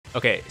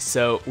Okay,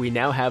 so we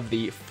now have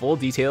the full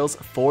details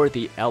for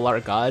the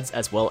LR gods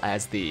as well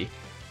as the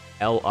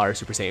LR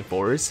Super Saiyan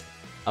 4s.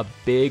 A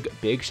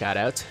big shout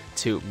out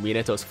to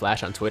Minato's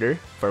Flash on Twitter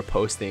for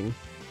posting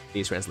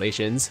these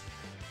translations.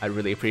 I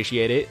really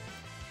appreciate it.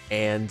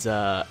 And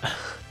I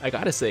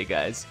gotta say,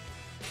 guys,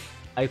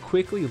 I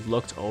quickly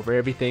looked over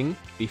everything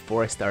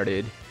before I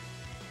started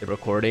the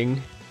recording,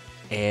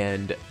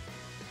 and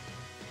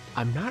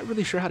I'm not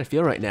really sure how to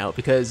feel right now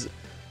because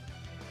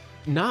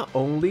not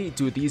only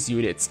do these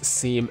units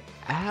seem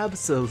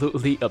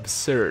absolutely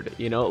absurd,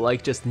 you know,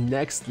 like just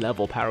next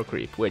level power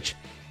creep, which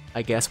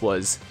I guess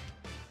was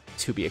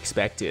to be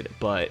expected,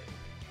 but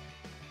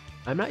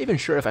I'm not even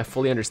sure if I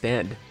fully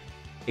understand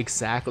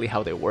exactly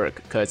how they work,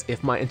 because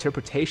if my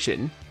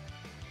interpretation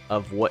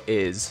of what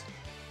is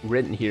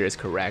written here is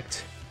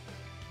correct,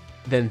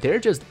 then they're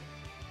just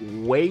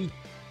way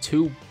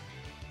too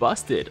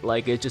busted.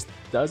 Like, it just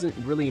doesn't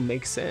really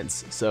make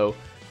sense. So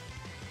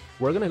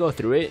we're gonna go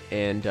through it,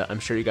 and I'm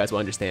sure you guys will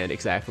understand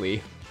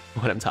exactly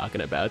what I'm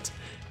talking about.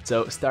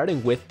 So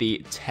starting with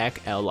the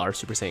Tech LR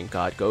Super Saiyan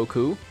God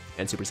Goku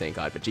and Super Saiyan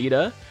God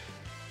Vegeta,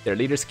 their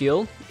leader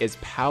skill is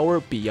Power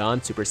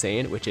Beyond Super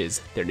Saiyan, which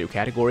is their new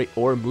category,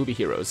 or Movie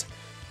Heroes.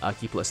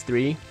 Ki plus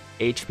 3,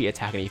 HP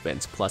attack and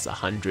defense plus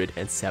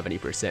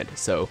 170%,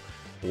 so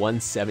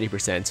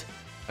 170%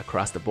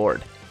 across the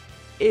board.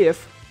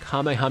 If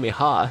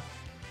Kamehameha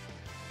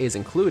is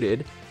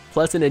included,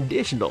 plus an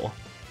additional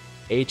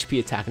HP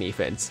attack and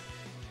defense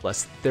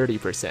plus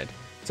 30%.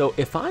 So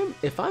if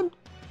I'm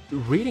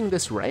reading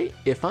this right,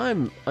 if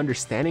I'm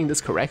understanding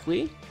this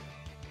correctly,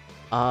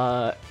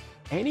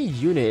 any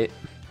unit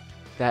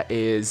that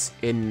is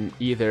in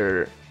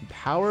either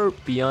Power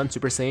Beyond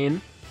Super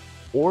Saiyan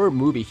or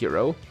Movie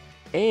Hero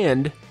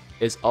and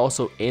is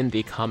also in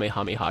the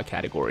Kamehameha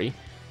category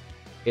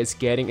is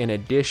getting an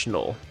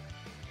additional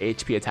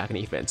HP attack and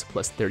defense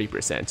plus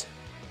 30%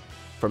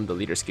 from the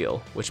leader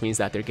skill, which means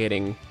that they're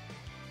getting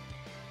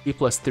Ki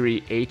plus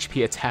 3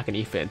 HP attack and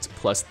defense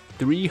plus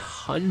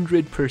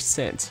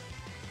 300%.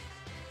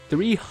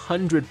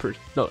 300%.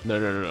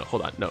 No,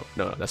 hold on. No,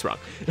 that's wrong.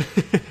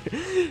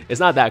 It's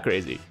not that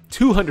crazy.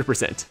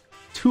 200%.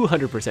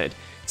 200%.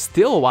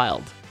 Still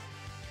wild.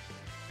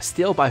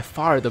 Still by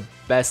far the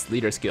best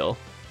leader skill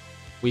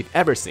we've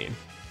ever seen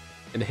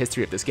in the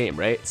history of this game,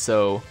 right?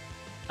 So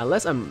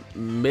unless I'm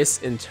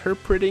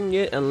misinterpreting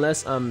it,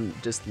 unless I'm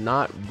just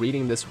not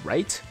reading this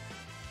right,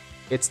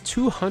 it's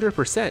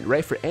 200%,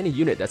 right, for any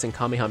unit that's in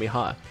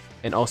Kamehameha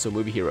and also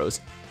Movie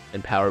Heroes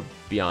and Power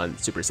Beyond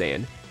Super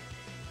Saiyan.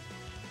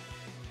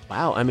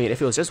 Wow, I mean,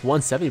 if it was just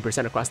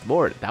 170% across the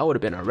board, that would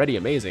have been already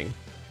amazing.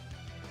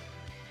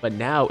 But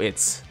now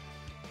it's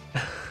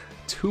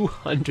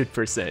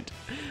 200%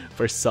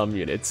 for some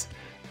units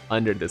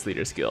under this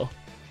leader skill.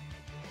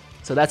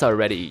 So that's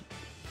already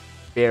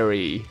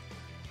very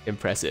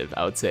impressive,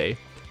 I would say.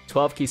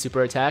 12 key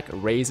super attack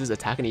raises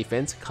attack and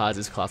defense,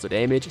 causes colossal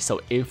damage,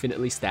 so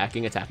infinitely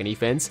stacking attack and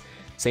defense.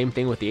 Same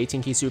thing with the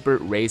 18 key super,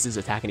 raises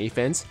attack and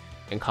defense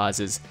and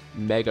causes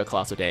mega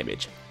colossal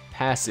damage.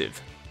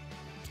 Passive.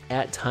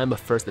 At time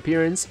of first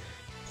appearance,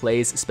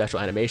 plays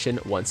special animation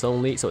once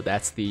only, so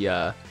that's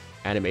the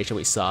animation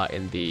we saw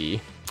in the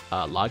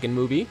login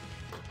movie.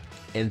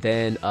 And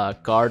then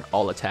guard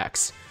all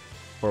attacks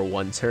for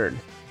 1 turn.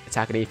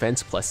 Attack and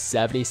defense plus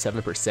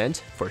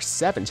 77% for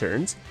 7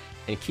 turns,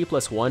 and Ki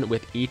plus 1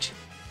 with each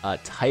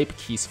type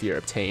key sphere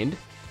obtained.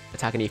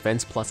 Attack and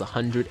defense plus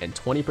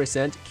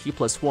 120%, Ki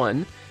plus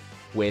 1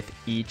 with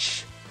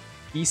each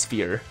key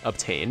sphere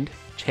obtained.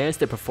 Chance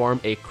to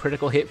perform a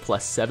critical hit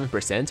plus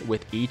 7%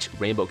 with each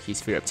rainbow key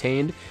sphere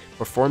obtained.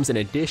 Performs an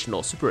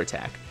additional super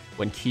attack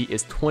when Ki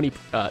is 20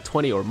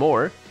 or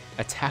more.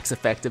 Attacks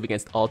effective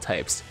against all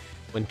types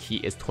when Ki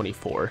is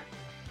 24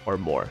 or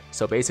more.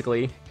 So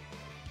basically,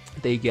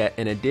 they get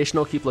an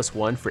additional Ki plus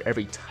 1 for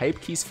every type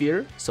key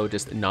sphere, so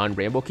just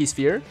non-rainbow key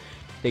sphere.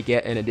 They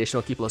get an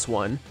additional Ki plus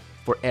 1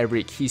 for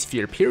every key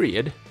sphere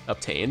period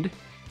obtained.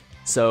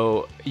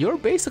 So you're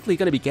basically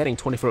going to be getting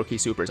 24 key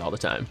supers all the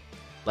time.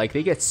 Like,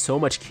 they get so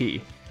much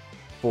key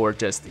for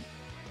just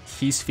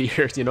key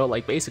spheres, you know,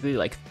 like basically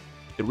like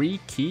 3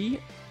 key,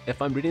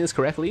 if I'm reading this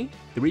correctly,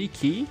 3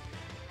 key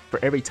for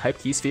every type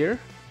key sphere.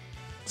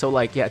 So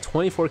like, yeah,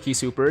 24 key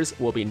supers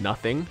will be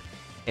nothing.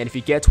 And if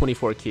you get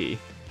 24 key,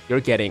 you're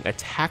getting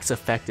attacks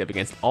effective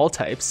against all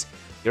types.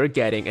 You're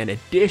getting an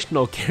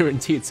additional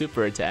guaranteed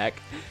super attack.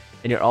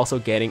 And you're also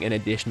getting an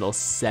additional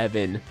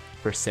 7%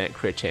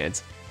 crit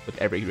chance with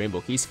every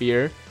rainbow key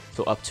sphere.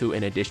 So up to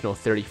an additional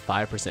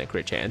 35%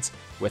 crit chance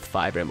with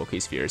 5 rainbow key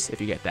spheres if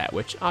you get that,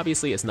 which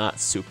obviously is not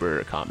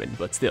super common,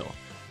 but still.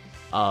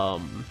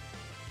 And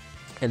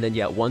then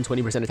yeah,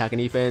 120% attack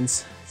and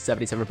defense,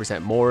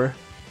 77% more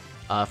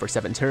for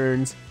 7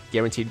 turns,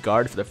 guaranteed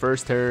guard for the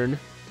first turn,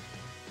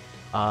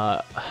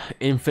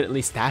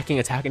 infinitely stacking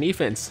attack and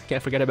defense.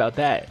 Can't forget about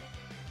that.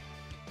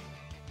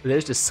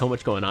 There's just so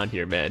much going on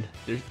here, man.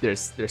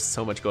 There's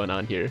so much going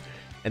on here.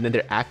 And then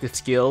their active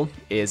skill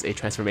is a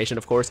transformation,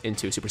 of course,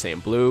 into Super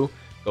Saiyan Blue,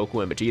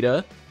 Goku and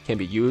Vegeta. can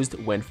be used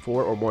when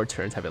 4 or more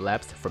turns have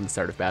elapsed from the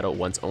start of battle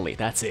once only.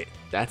 That's it.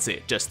 That's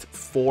it. Just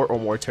 4 or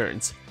more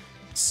turns.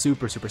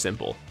 Super, super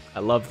simple. I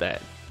love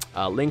that.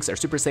 Links are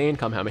Super Saiyan,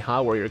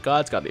 Kamehameha, Warrior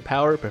Gods, Godly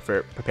Power,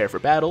 Prepare for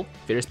Battle,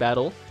 Fierce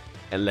Battle,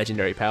 and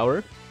Legendary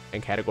Power.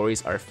 And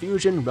categories are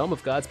Fusion, Realm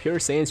of Gods, Pure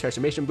Saiyans,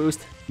 Transformation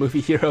Boost,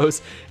 Movie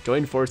Heroes,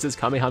 Joined Forces,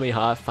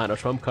 Kamehameha, Final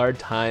Trump Card,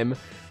 Time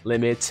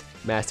Limit,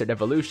 Mastered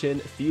Evolution,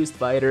 Fused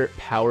Fighter,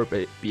 Power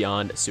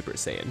Beyond Super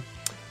Saiyan.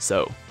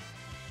 So,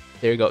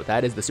 there you go.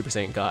 That is the Super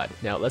Saiyan God.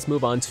 Now, let's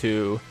move on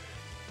to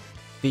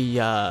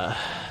the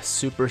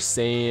Super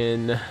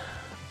Saiyan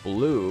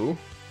Blue.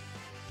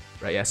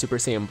 Right, yeah, Super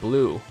Saiyan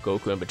Blue,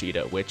 Goku and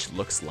Vegeta, which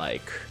looks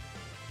like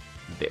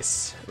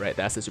this, right?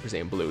 That's the Super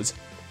Saiyan Blues.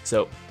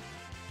 So,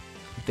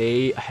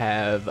 they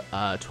have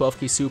 12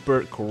 key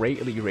super,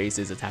 greatly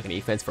raises attack and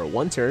defense for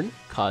 1 turn,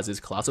 causes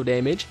colossal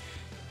damage.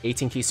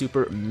 18 key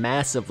super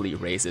massively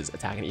raises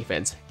attack and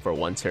defense for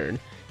 1 turn,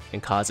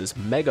 and causes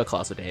mega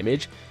colossal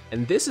damage.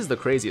 And this is the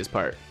craziest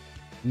part.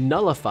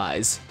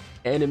 Nullifies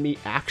enemy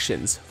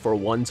actions for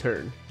 1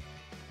 turn.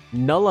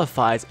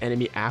 Nullifies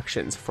enemy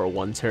actions for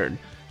 1 turn.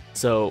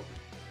 So,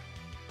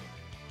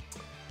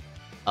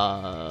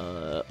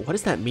 what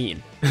does that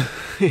mean?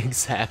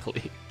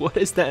 Exactly. What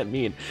does that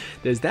mean?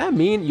 Does that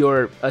mean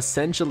you're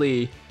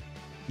essentially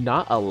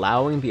not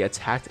allowing the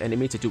attacked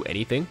enemy to do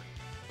anything?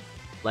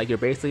 Like you're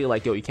basically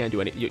like, yo, you can't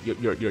do any.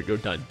 You're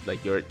done.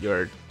 Like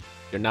you're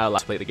not allowed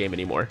to play the game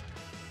anymore.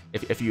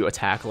 If you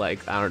attack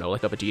like, I don't know,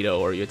 like a Vegeta,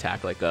 or you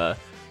attack like a,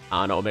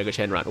 I don't know, Omega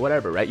Shenron,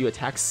 whatever, right? You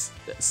attack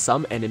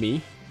some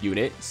enemy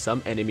unit,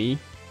 some enemy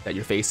that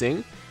you're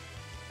facing,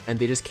 and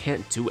they just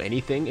can't do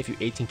anything if you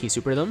 18 key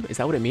super them? Is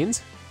that what it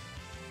means?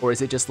 Or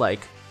is it just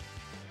like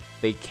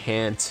they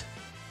can't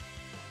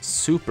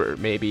super?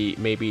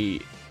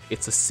 Maybe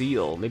it's a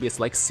seal. Maybe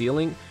it's like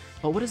sealing.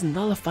 But what does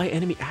nullify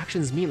enemy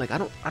actions mean? Like I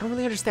don't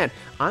really understand.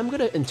 I'm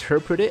gonna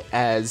interpret it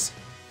as,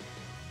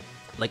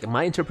 like,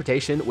 my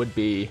interpretation would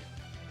be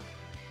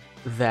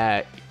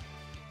that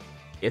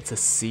it's a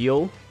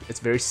seal. It's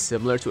very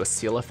similar to a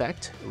seal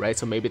effect, right?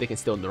 So maybe they can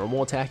still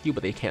normal attack you,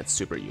 but they can't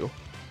super you.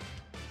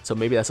 So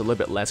maybe that's a little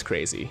bit less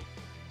crazy,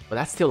 but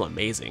that's still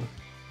amazing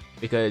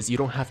because you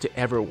don't have to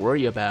ever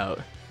worry about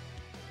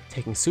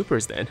taking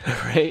supers then,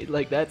 right?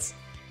 Like that's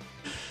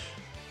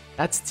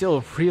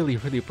still really,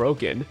 really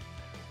broken.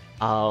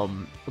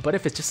 But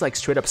if it's just like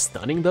straight up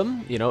stunning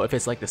them, you know, if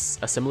it's like a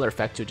similar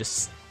effect to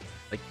just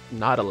like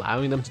not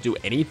allowing them to do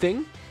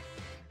anything,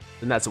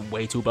 then that's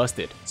way too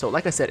busted. So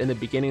like I said in the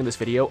beginning of this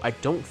video, I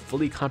don't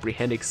fully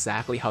comprehend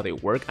exactly how they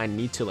work. I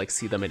need to like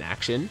see them in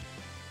action.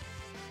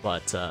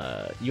 But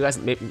you guys,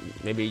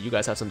 maybe you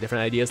guys have some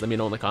different ideas. Let me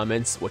know in the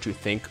comments what you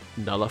think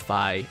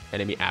nullify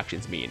enemy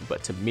actions mean.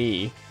 But to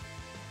me,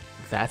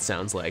 that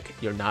sounds like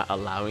you're not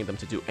allowing them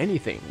to do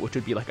anything, which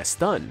would be like a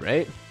stun,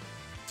 right?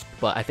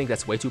 But I think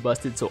that's way too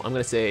busted, so I'm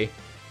gonna say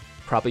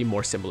probably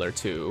more similar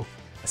to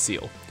a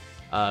seal.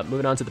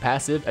 Moving on to the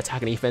passive,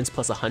 attack and defense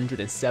plus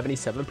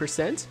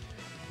 177%.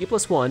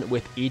 E+1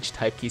 with each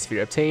type key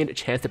sphere obtained,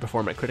 chance to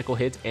perform a critical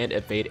hit and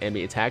evade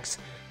enemy attacks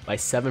by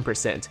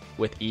 7%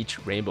 with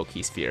each rainbow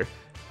key sphere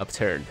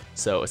upturned.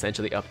 So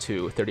essentially up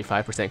to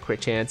 35%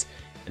 crit chance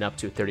and up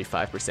to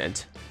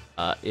 35%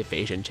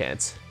 evasion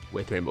chance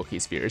with rainbow key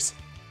spheres.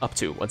 Up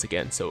to, once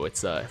again, so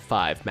it's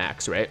 5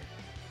 max, right?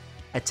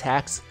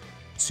 Attacks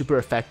super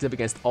effective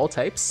against all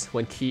types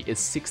when key is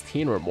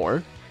 16 or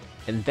more,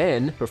 and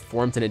then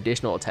performs an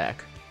additional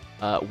attack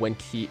when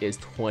key is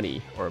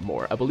 20 or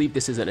more. I believe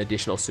this is an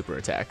additional super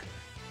attack.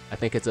 I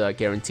think it's a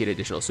guaranteed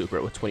additional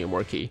super with 20 or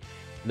more key.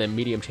 And then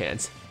medium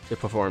chance to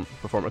perform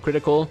a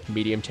critical,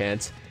 medium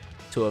chance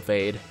to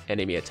evade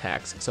enemy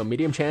attacks. So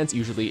medium chance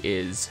usually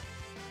is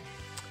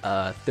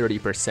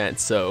 30%.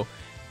 So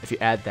if you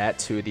add that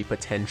to the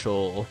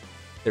potential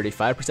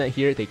 35%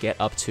 here, they get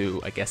up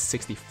to, I guess,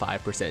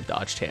 65%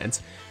 dodge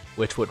chance,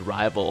 which would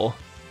rival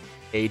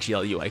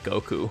AGLUI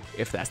Goku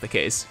if that's the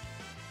case.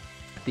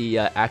 The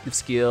active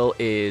skill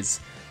is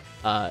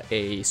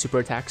a super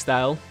attack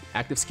style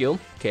active skill.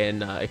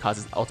 It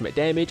causes ultimate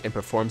damage and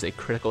performs a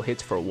critical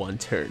hit for 1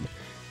 turn.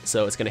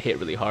 So it's going to hit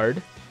really hard,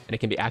 and it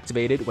can be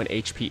activated when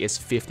HP is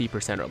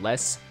 50% or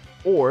less,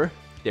 or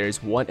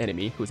there's one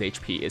enemy whose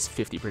HP is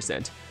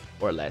 50%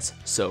 or less.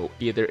 So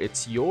either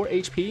it's your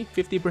HP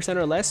 50%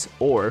 or less,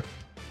 or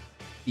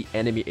the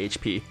enemy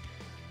HP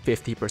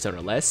 50%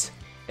 or less,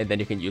 and then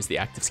you can use the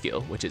active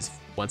skill, which is,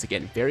 once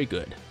again, very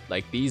good.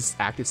 Like, these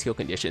active skill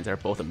conditions are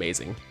both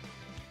amazing.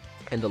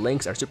 And the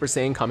links are Super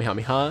Saiyan,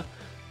 Kamehameha,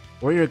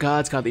 Warrior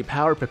Gods, Godly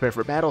Power, Prepare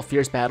for Battle,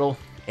 Fierce Battle,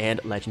 and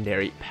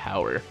Legendary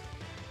Power.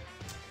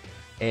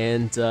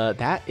 And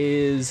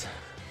those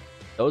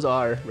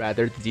are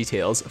rather the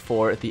details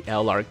for the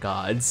LR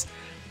Gods.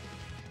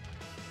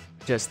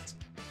 Just,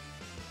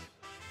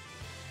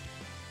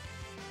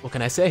 what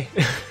can I say?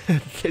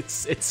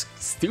 it's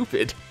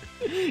stupid.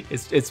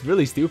 It's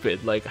really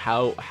stupid, like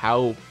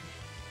how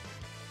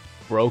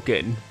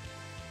broken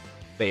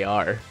they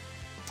are.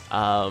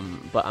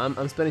 But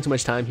I'm spending too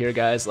much time here,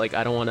 guys. Like,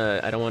 I don't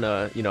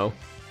wanna, you know,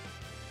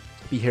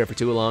 be here for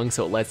too long.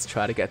 So let's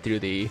try to get through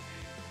the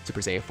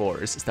Super Saiyan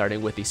 4s,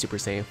 starting with the Super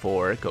Saiyan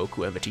 4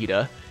 Goku and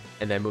Vegeta,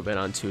 and then moving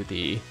on to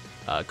the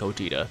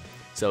Gogeta.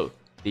 So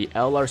the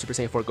LR Super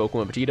Saiyan 4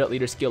 Goku and Vegeta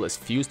leader skill is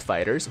Fused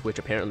Fighters, which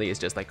apparently is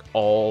just like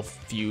all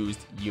fused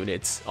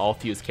units, all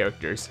fused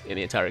characters in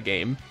the entire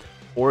game.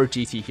 Or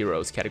GT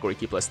Heroes, category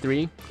Ki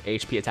 +3,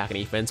 HP attack and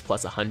defense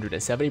plus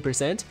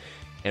 170%,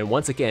 and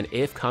once again,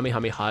 if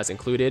Kamehameha is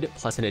included,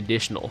 plus an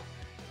additional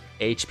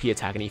HP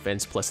attack and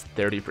defense plus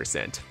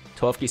 30%.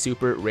 12 Ki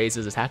Super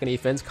raises attack and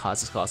defense,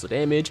 causes colossal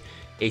damage.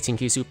 18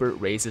 Ki Super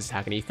raises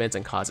attack and defense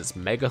and causes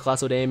mega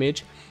colossal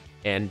damage.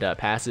 And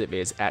passive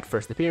is at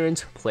first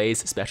appearance,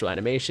 plays special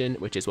animation,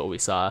 which is what we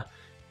saw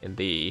in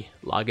the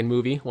login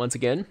movie once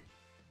again.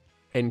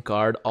 And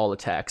guard all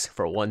attacks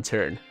for 1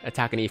 turn.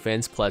 Attack and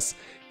defense plus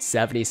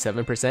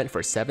 77%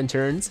 for 7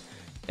 turns.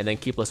 And then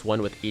Ki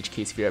 +1 with each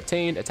Ki Sphere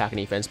obtained, attack and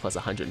defense plus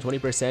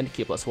 120%,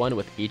 Ki +1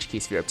 with each Ki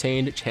Sphere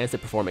obtained, chance to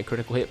perform a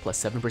critical hit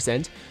plus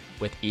 7%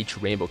 with each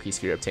Rainbow Ki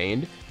Sphere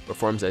obtained,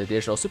 performs an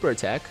additional super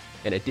attack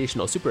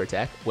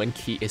when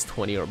Ki is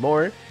 20 or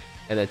more,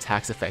 and then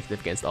attacks effective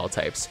against all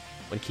types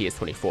when Ki is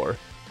 24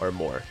 or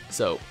more.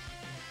 So,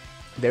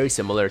 very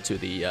similar to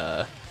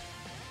the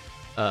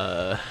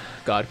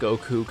God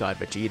Goku, God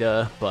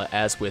Vegeta, but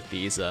as with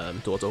these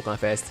Dual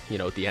Dokkanfest, you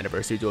know, the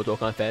anniversary Dual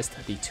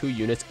Dokkanfest, the 2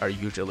 units are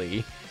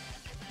usually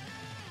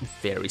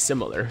very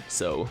similar,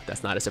 so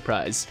that's not a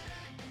surprise.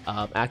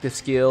 Active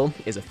skill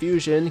is a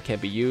fusion, can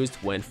be used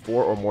when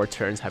 4 or more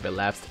turns have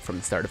elapsed from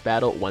the start of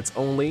battle, once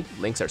only.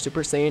 Links are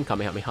Super Saiyan,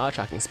 Kamehameha,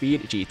 Shocking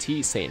Speed, GT,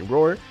 Saiyan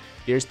Roar,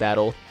 Fierce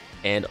Battle,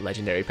 and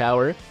Legendary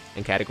Power.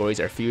 And categories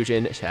are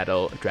Fusion,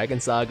 Shadow, Dragon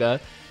Saga,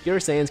 Pure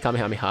Saiyans,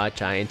 Kamehameha,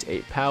 Giant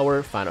 8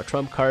 Power, Final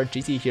Trump Card,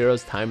 GT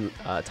Heroes, Time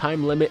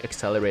Limit,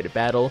 Accelerated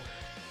Battle,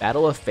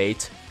 Battle of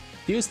Fate,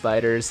 Fused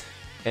Fighters,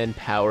 and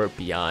Power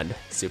Beyond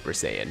Super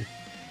Saiyan.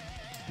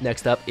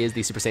 Next up is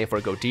the Super Saiyan 4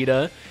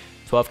 Gogeta.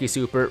 12 Ki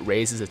Super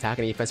raises attack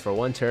and defense for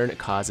 1 turn,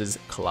 causes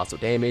colossal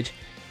damage.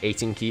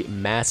 18 Ki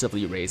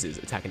massively raises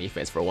attack and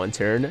defense for 1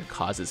 turn,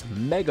 causes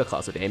mega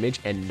colossal damage,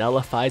 and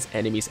nullifies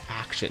enemies'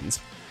 actions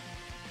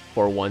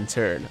for 1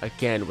 turn.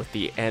 Again, with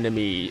the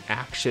enemy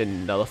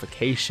action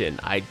nullification,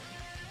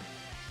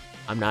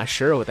 I'm not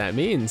sure what that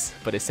means,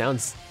 but it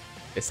sounds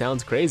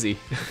crazy.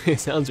 It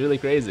sounds really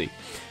crazy.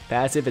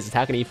 Passive is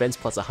attack and defense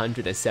plus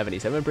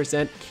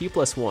 177%, Ki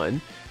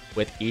 +1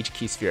 with each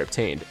Ki Sphere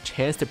obtained,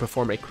 chance to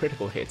perform a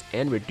critical hit,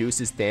 and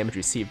reduces damage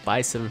received by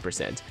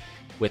 7%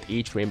 with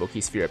each Rainbow Ki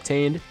Sphere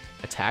obtained.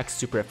 Attacks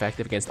super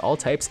effective against all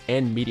types,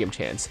 and medium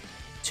chance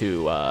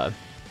to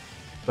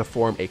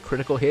perform a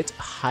critical hit,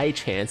 high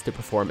chance to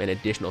perform an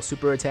additional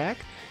super attack,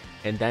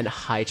 and then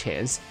high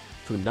chance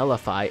to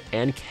nullify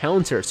and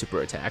counter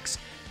super attacks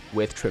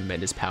with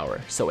tremendous power.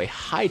 So a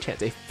high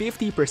chance, a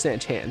 50%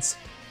 chance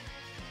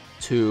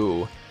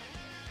to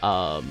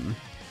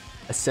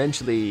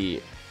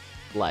essentially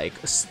like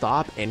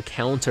stop and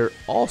counter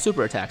all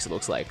super attacks, it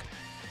looks like.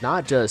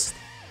 Not just,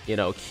 you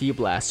know, Ki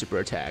Blast super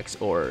attacks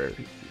or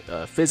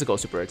physical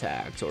super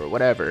attacks or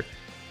whatever.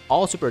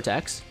 All super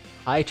attacks,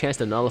 high chance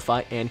to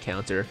nullify and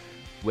counter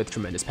with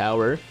tremendous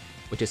power,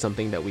 which is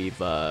something that we've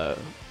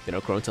you know,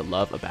 grown to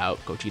love about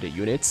Gogeta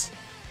units.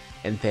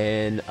 And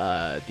then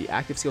the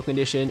active skill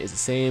condition is the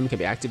same, can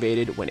be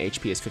activated when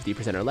HP is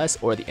 50% or less,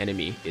 or the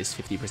enemy is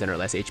 50% or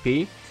less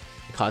HP.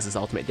 It causes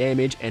ultimate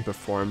damage and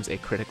performs a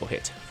critical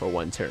hit for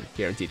 1 turn,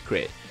 guaranteed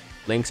crit.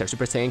 Links are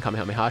Super Saiyan,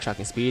 Kamehameha,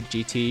 Shocking Speed,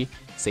 GT,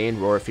 Saiyan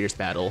Roar, Fierce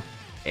Battle,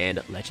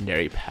 and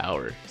Legendary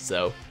Power.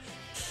 So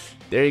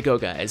there you go,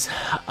 guys.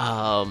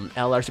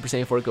 LR Super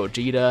Saiyan 4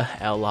 Gogeta,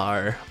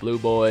 LR Blue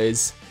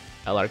Boys,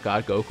 LR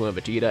God Goku and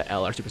Vegeta,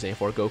 LR Super Saiyan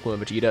 4 Goku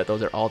and Vegeta.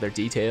 Those are all their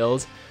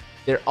details.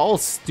 They're all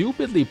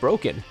stupidly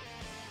broken.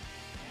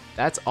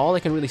 That's all I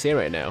can really say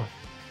right now.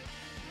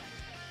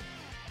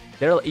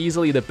 They're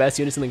easily the best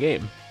units in the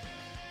game.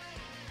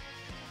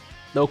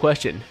 No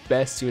question,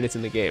 best units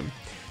in the game.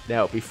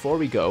 Now, before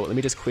we go, let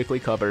me just quickly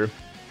cover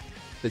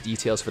the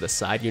details for the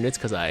side units,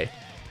 because I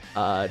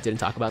didn't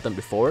talk about them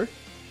before.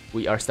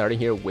 We are starting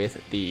here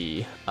with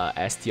the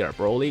STR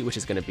Broly, which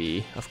is going to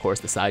be, of course,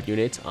 the side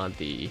unit on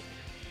the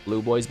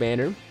Blue Boys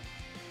banner.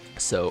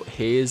 So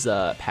his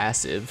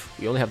passive,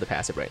 we only have the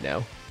passive right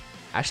now.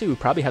 Actually, we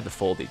probably have the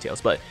full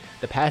details, but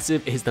the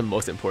passive is the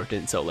most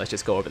important, so let's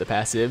just go over the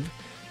passive.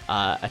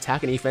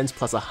 Attack and defense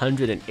plus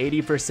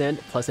 180%,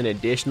 plus an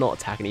additional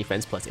attack and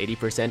defense plus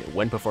 80%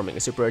 when performing a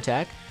super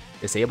attack.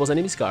 Disables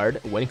enemy's guard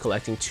when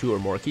collecting 2 or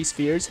more Ki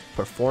Spheres.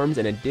 Performs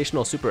an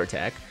additional super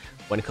attack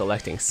when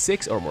collecting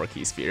 6 or more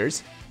Ki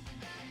Spheres.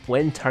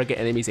 When target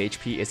enemy's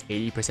HP is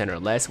 80% or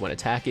less when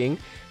attacking,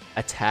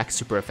 attack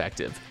super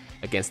effective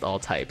against all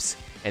types,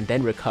 and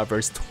then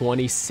recovers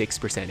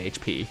 26%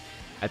 HP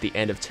at the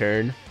end of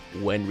turn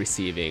when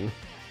receiving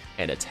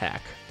an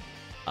attack.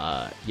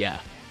 Yeah.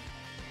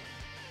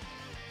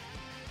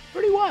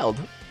 Pretty wild.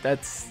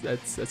 That's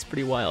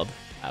pretty wild,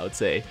 I would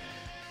say.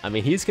 I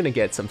mean, he's gonna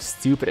get some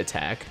stupid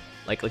attack,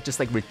 like just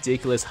like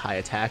ridiculous high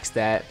attack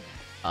stat.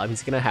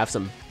 He's gonna have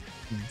some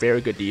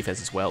very good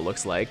defense as well,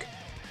 looks like.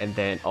 And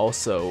then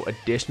also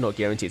additional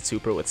guaranteed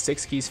super with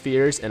 6 key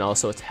spheres, and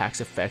also attacks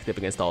effective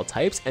against all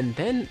types, and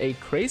then a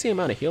crazy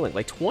amount of healing,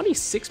 like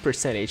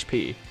 26%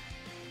 HP.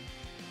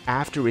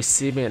 After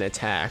receiving an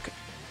attack,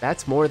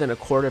 that's more than a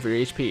quarter of your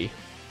HP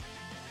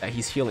that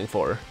he's healing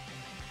for.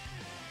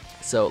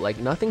 So like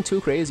nothing too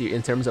crazy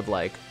in terms of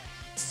like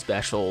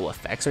special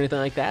effects or anything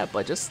like that,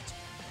 but just,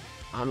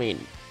 I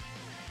mean,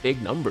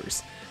 big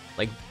numbers.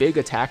 Like big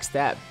attack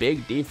stat,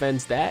 big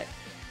defense stat,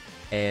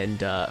 and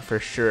for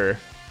sure,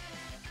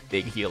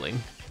 big healing.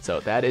 So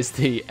that is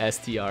the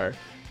STR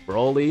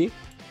Broly.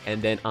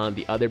 And then on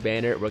the other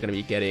banner, we're going to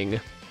be getting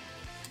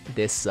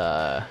this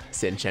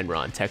Sin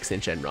Shenron, Tech Sin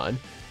Shenron.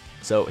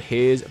 So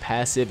his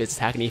passive is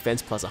attack and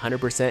defense plus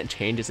 100%,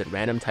 changes at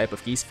random type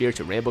of key sphere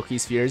to rainbow key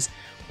spheres,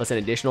 plus an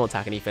additional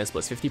attack and defense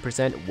plus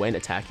 50% when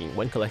attacking,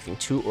 when collecting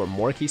 2 or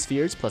more key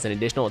spheres, plus an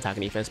additional attack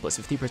and defense plus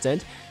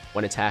 50%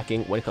 when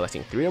attacking, when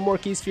collecting 3 or more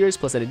key spheres,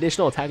 plus an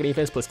additional attack and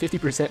defense plus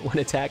 50% when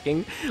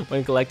attacking,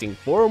 when collecting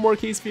 4 or more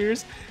key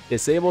spheres,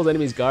 disables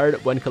enemy's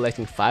guard when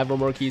collecting 5 or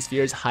more key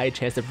spheres, high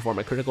chance to perform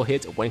a critical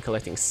hit when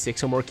collecting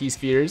 6 or more key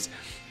spheres,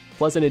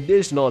 plus an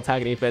additional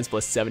attack and defense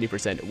plus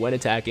 70% when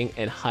attacking,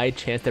 and high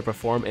chance to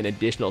perform an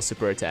additional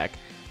super attack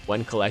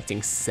when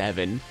collecting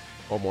 7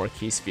 or more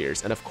key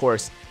spheres. And of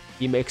course,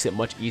 he makes it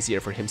much easier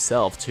for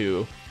himself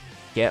to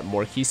get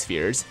more key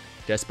spheres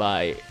just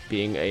by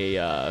being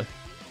a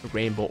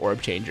rainbow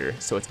orb changer,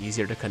 so it's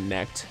easier to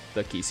connect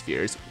the key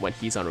spheres when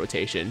he's on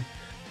rotation.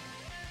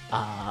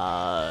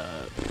 How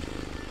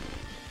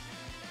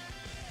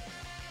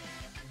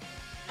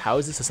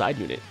is this a side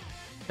unit?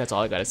 That's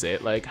all I gotta say.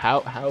 Like,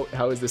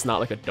 how is this not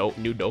like a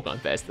new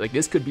Dokkanfest? Like,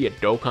 this could be a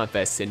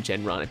Dokkanfest Sin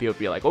Shenron, and people would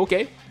be like,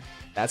 okay,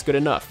 that's good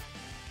enough.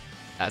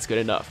 That's good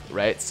enough,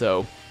 right?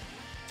 So,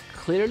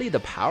 clearly the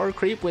power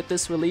creep with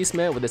this release,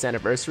 man, with this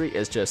anniversary,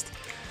 is just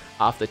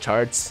off the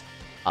charts.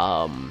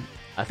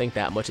 I think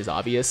that much is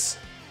obvious.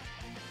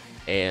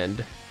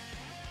 And,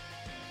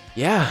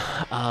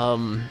 yeah,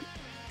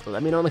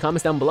 let me know in the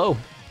comments down below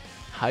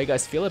how you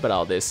guys feel about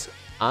all this.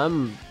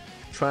 I'm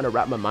trying to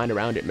wrap my mind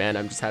around it, man.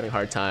 I'm just having a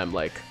hard time,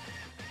 like,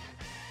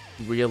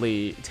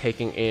 really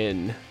taking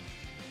in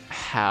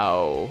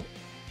how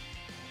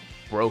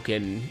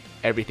broken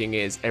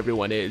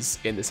everyone is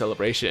in the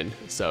celebration.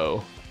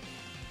 So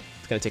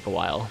it's gonna take a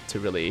while to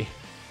really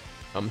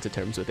come to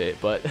terms with it,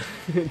 but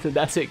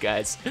that's it,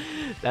 guys.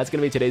 That's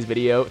gonna be today's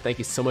video. Thank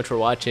you so much for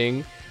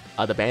watching.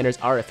 The banners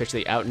are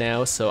officially out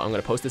now, so I'm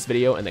gonna post this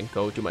video and then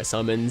go do my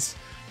summons.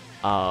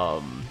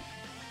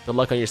 Good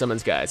luck on your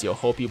summons, guys. You'll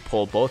hope you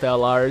pull both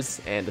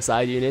LRs and the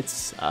side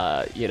units,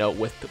 you know,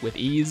 with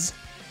ease,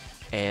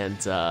 and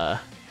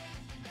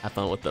have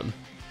fun with them.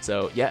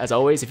 So yeah, as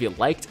always, if you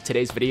liked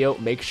today's video,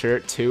 make sure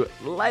to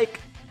like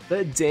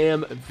the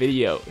damn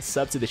video.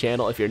 Sub to the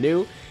channel if you're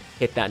new.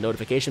 Hit that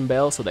notification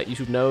bell so that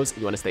YouTube knows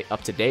you want to stay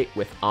up to date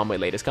with all my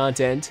latest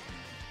content.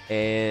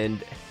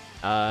 And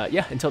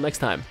yeah, until next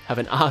time, have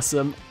an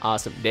awesome,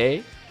 awesome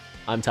day.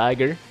 I'm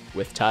Tiger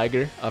with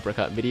Tiger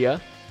Uppercut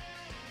Media.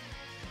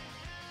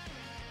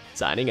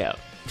 Signing out.